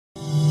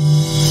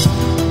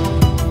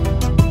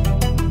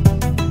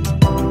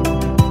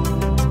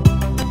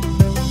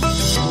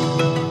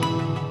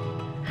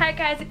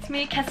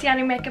me,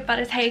 Cassiani Makeup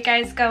Artist. How you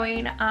guys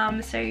going?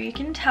 So you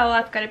can tell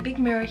I've got a big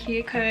mirror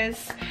here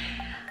because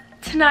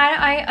tonight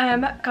I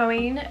am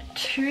going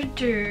to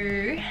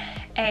do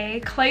a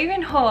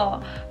clothing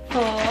haul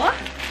for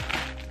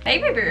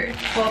BABYBOO.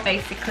 Well,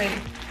 basically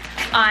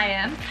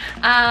I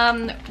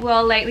am.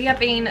 Well, lately I've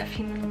been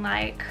feeling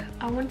like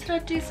I wanted to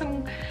do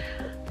some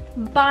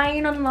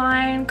buying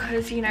online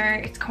because, you know,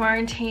 it's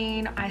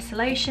quarantine,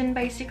 isolation.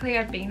 Basically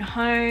I've been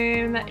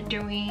home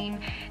doing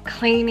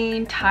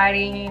cleaning,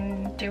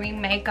 tidying,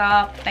 doing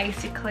makeup.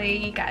 Basically,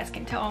 you guys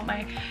can tell on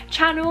my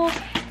channel,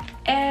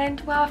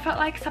 and well, I felt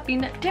like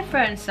something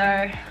different, so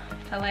I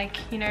felt like,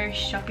 you know,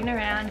 shopping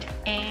around,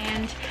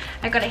 and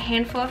I got a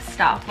handful of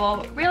stuff.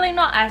 Well, really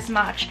not as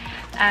much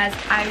as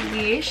I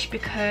wish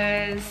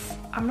because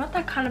I'm not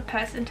that kind of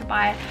person to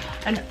buy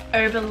an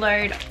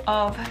overload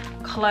of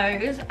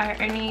clothes. I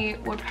only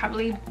would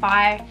probably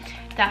buy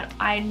that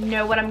I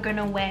know what I'm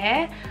gonna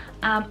wear.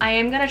 I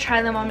am gonna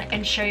try them on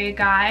and show you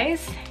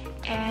guys,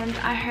 and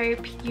I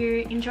hope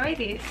you enjoy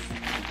this.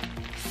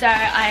 So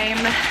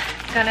I'm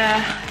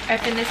gonna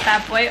open this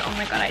bad boy. Oh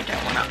my god, I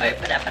don't want to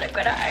open it, but I'm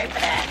gonna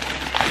open it.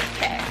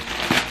 Okay,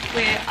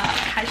 we are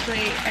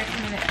casually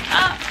opening it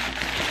up.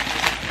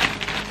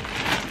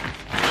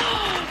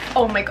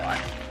 Oh my god.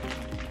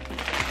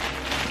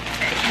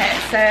 Okay,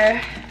 so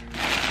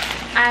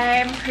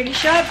I'm pretty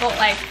sure I bought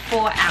like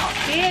 4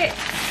 outfits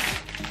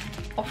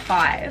or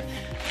 5,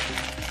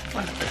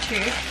 one of the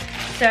 2.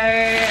 So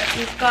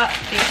we've got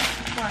this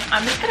one.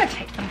 I'm just gonna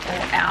take them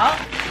all out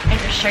and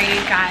just show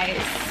you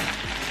guys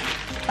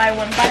by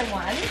one.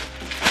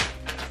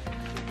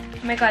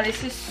 Oh my god,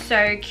 this is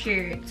so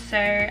cute. So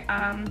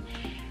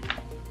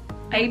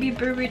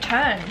BABYBOO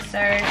returns. So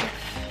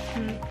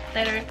if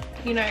they don't,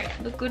 you know,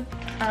 look good,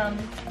 or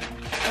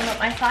not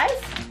my size.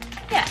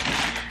 Yeah.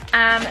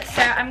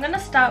 So I'm gonna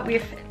start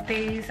with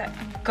these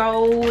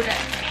gold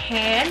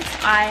pants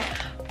I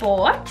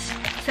bought.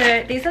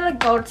 So these are the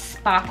gold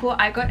sparkle.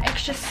 I got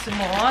extra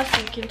small, so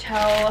you can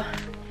tell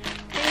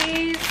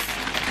these.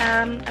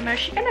 I'm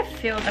actually gonna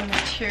feel the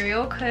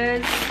material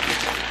because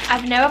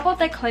I've never bought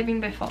their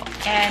clothing before,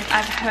 and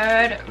I've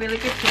heard really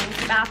good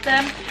things about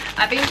them.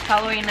 I've been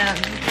following them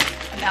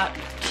about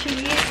 2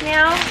 years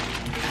now,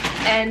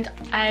 and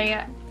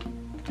I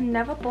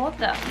never bought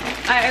them.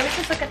 I always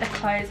just look at the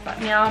clothes,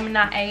 but now I'm in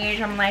that age,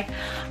 I'm like,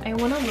 I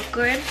want to look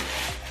good.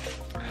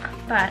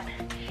 But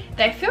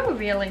they feel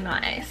really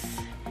nice,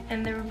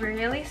 and they're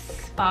really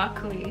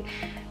sparkly,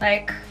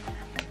 like,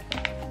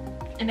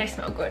 and they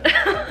smell good.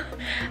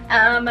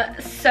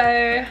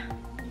 So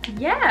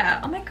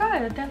yeah, oh my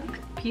god, they look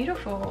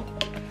beautiful.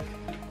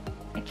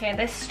 Okay,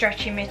 they're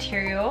stretchy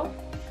material.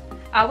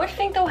 I would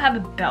think they'll have a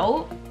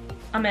belt.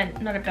 I mean,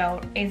 not a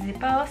belt, a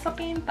zipper or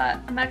something, but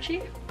I'm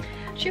actually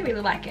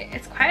really like it.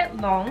 It's quite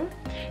long,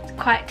 it's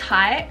quite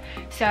tight,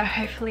 so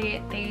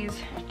hopefully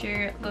these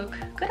do look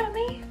good on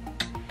me.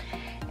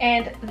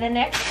 And the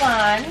next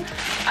one,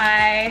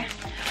 I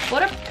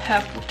bought a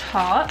purple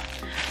top.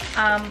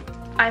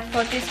 I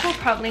thought this will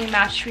probably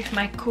match with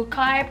my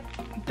Cookie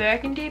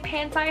Burgundy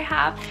pants I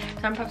have,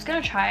 so I'm probably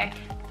gonna try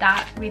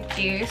that with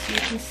this so you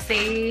can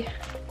see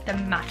the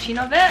matching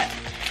of it.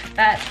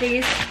 But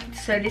these,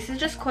 so this is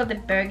just called the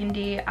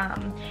Burgundy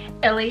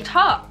Elle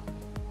top.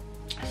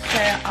 So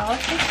I'll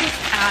take this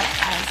out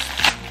as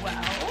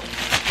well.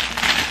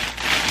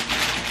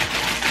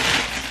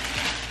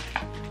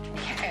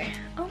 Okay.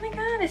 Oh my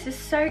god, this is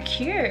so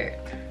cute.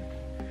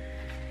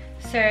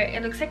 So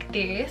it looks like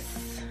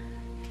this.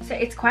 So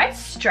it's quite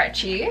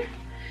stretchy,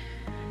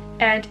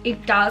 and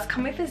it does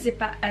come with a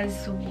zipper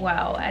as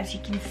well, as you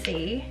can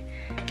see.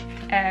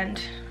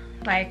 And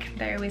like,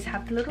 they always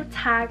have the little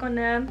tag on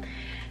them.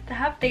 They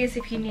have these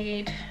if you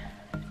need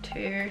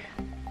to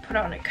put it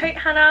on a coat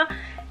hanger,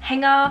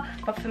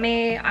 but for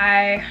me,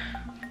 I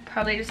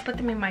probably just put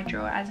them in my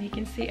drawer, as you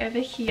can see over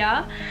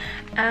here.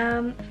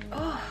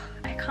 Oh,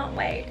 I can't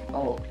wait.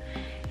 Oh,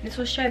 this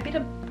will show a bit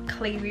of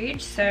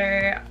cleavage, so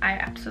I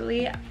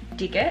absolutely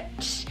dig it.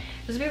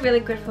 This will be really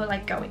good for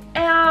like going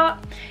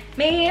out.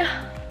 Me,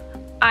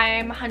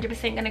 I'm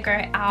 100% gonna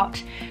go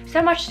out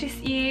so much this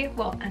year,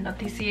 well, and not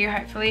this year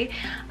hopefully,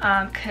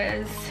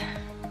 because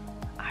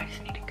I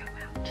just need to go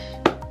out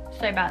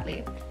so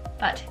badly.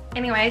 But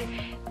anyways,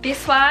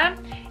 this one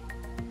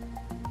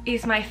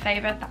is my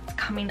favorite that's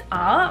coming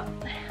up.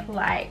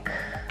 Like,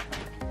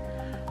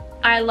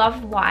 I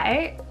love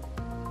white.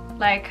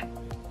 Like,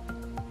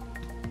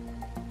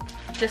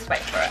 just wait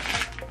for it.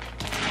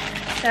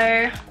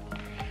 So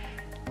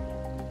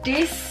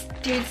this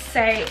did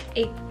say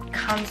it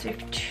comes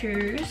with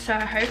 2, so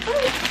hopefully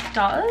it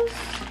does.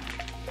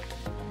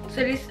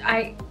 So this,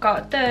 I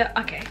got the,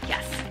 okay,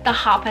 yes, the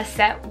Harper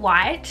set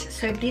white.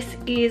 So this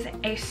is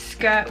a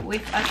skirt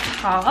with a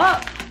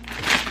top,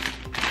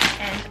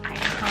 and I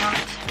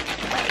can't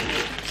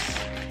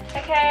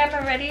wait. Okay,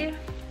 I'm ready.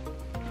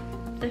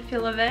 The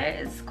feel of it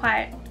is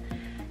quite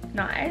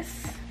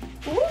nice.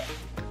 Ooh.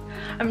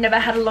 I've never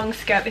had a long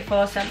skirt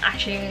before, so I'm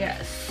actually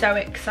so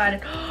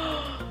excited.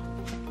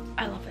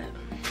 I love it.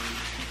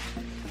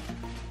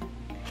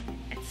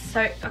 It's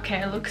so,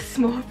 okay, it looks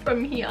small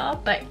from here,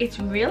 but it's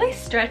really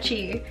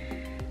stretchy.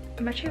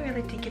 I'm actually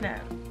really digging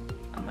it.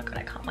 Oh my god,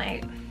 I can't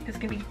wait. It's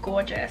gonna be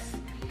gorgeous.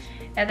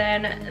 And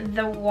then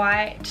the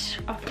white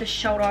off the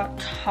shoulder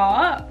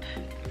top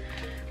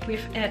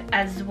with it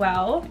as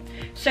well.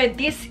 So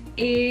this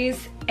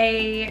is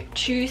a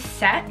 2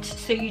 set,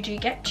 so you do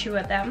get 2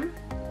 of them.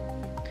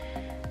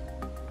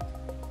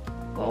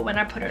 Well, when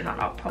I put it on,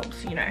 I'll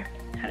probably, you know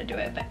how to do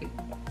it, but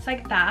it's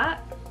like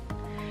that.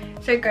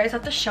 So it goes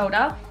up the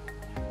shoulder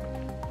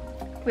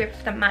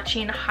with the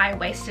matching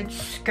high-waisted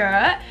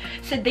skirt.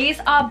 So these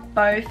are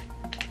both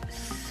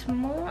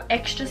small,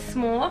 extra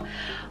small.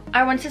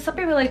 I wanted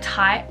something really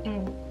tight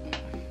and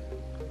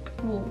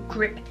will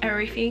grip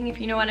everything, if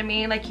you know what I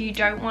mean. Like, you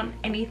don't want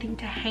anything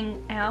to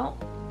hang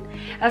out.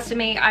 As for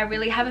me, I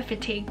really have a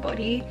fatigue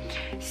body,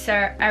 so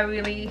I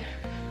really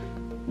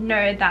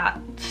know that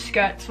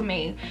skirts for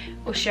me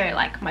will show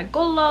like my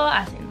gula,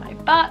 as in my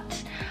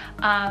butt.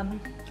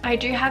 I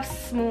do have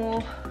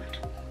small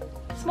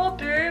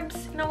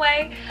boobs in a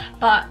way,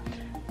 but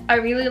I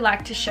really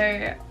like to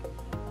show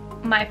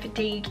my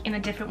fatigue in a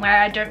different way.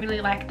 I don't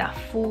really like that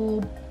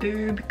full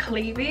boob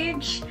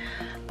cleavage.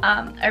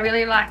 I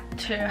really like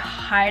to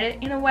hide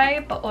it in a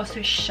way, but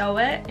also show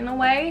it in a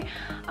way.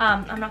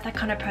 I'm not that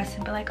kind of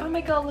person, but like, oh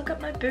my god, look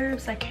at my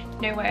boobs. Like,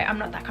 no way, I'm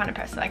not that kind of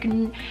person. Like,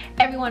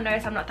 everyone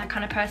knows I'm not that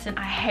kind of person.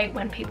 I hate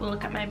when people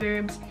look at my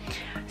boobs,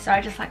 so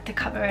I just like to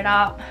cover it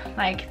up.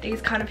 Like,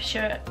 these kind of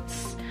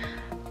shirts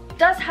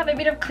does have a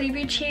bit of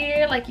cleavage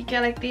here, like you go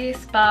like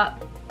this, but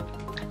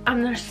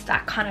I'm not just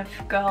that kind of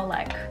girl,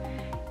 like,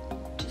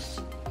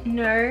 just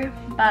no.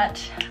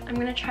 But I'm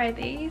gonna try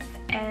these,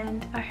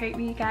 and I hope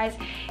you guys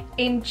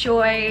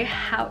enjoy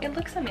how it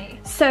looks on me.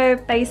 So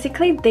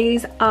basically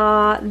these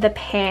are the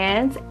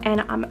pants,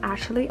 and I'm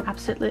actually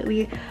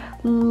absolutely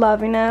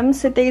loving them.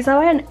 So these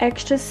are an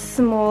extra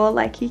small,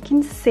 like you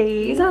can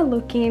see. These are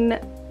looking,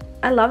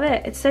 I love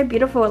it. It's so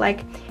beautiful.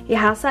 Like, it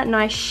has that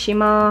nice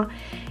shimmer.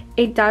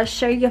 It does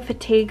show your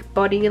fatigue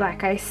body,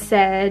 like I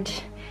said.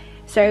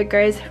 So it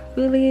goes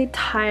really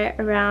tight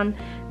around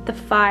the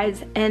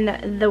thighs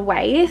and the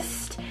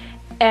waist,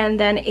 and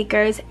then it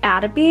goes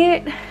out a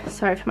bit.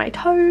 Sorry for my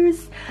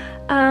toes.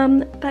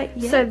 But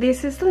yeah. So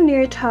this is the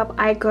new top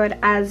I got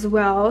as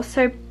well.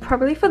 So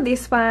probably for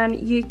this one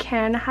you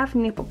can have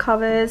nipple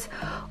covers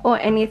or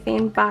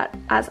anything, but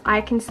as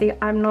I can see,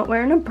 I'm not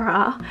wearing a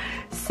bra,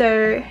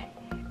 so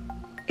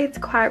it's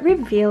quite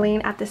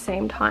revealing at the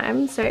same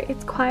time. So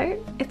it's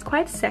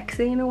quite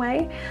sexy in a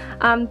way.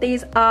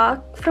 These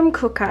are from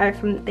Cooker,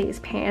 from these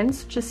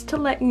pants, just to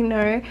let you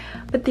know.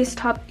 But this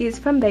top is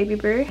from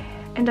BABYBOO,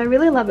 and I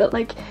really love it.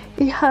 Like,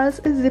 it has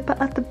a zipper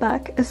at the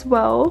back as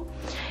well.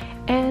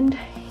 And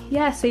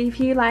yeah, so if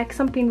you like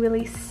something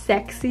really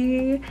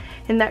sexy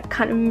in that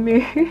kind of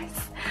mood,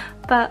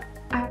 but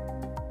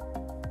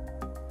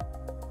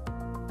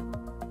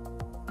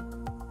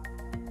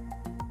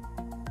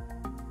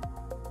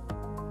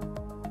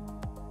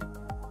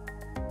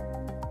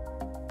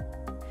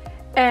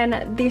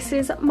and this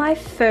is my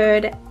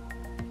third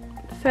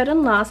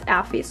and last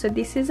outfit. So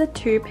this is a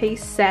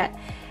 2-piece set,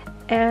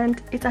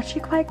 and it's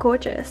actually quite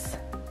gorgeous.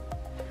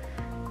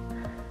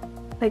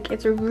 Like,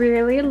 it's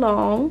really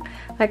long.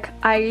 Like,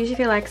 I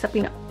usually like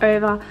something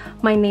over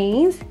my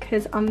knees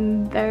because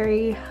I'm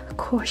very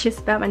cautious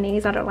about my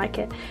knees. I don't like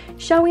it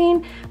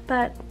showing,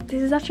 but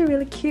this is actually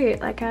really cute.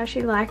 Like, I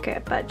actually like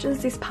it, but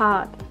just this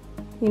part,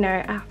 you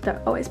know, I have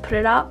to always put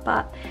it up,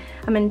 but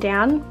I'm in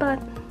down, but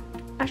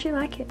I actually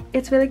like it.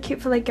 It's really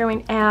cute for like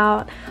going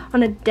out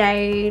on a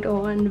date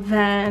or an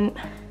event.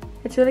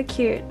 It's really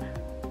cute.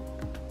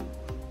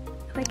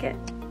 I like it.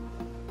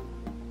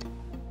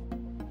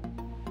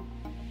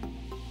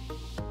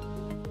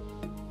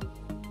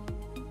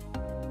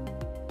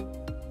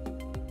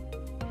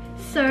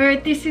 So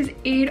this is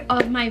it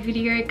of my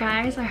video,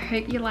 guys. I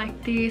hope you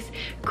like this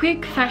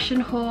quick fashion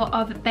haul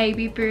of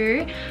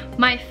BABYBOO.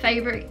 My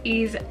favorite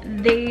is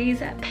these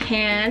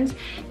pants.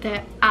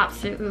 They're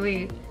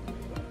absolutely,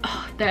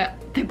 oh, they're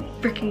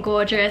freaking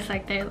gorgeous.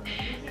 Like,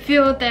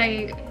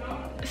 they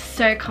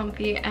so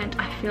comfy, and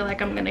I feel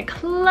like I'm gonna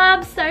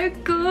club so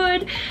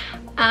good.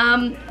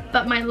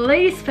 But my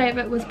least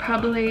favorite was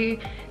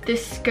probably the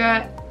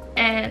skirt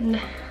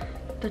and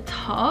the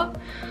top.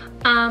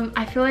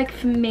 I feel like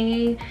for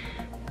me,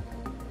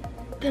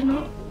 they're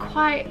not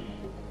quite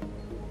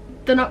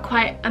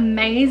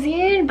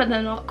amazing, but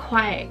they're not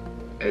quite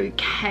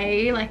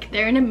okay. Like,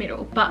 they're in the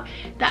middle, but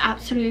they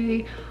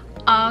absolutely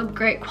are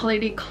great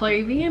quality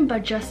clothing.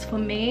 But just for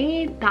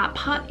me, that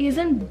part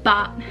isn't.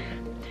 But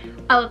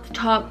I love the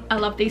top, I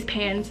love these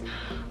pants,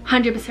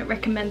 100%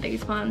 recommend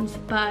these ones.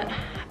 But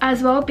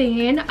as well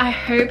being, I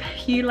hope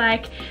you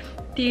like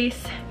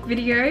this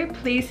video.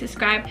 Please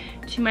subscribe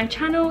to my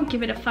channel,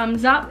 give it a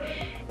thumbs up.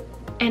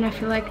 And I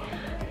feel like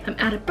I'm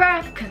out of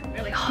breath because I'm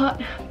really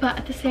hot, but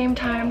at the same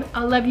time,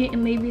 I love you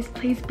and leave you.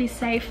 Please be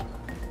safe,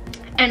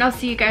 and I'll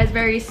see you guys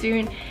very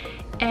soon,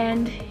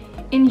 and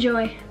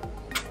enjoy.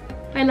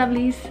 Bye,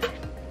 lovelies.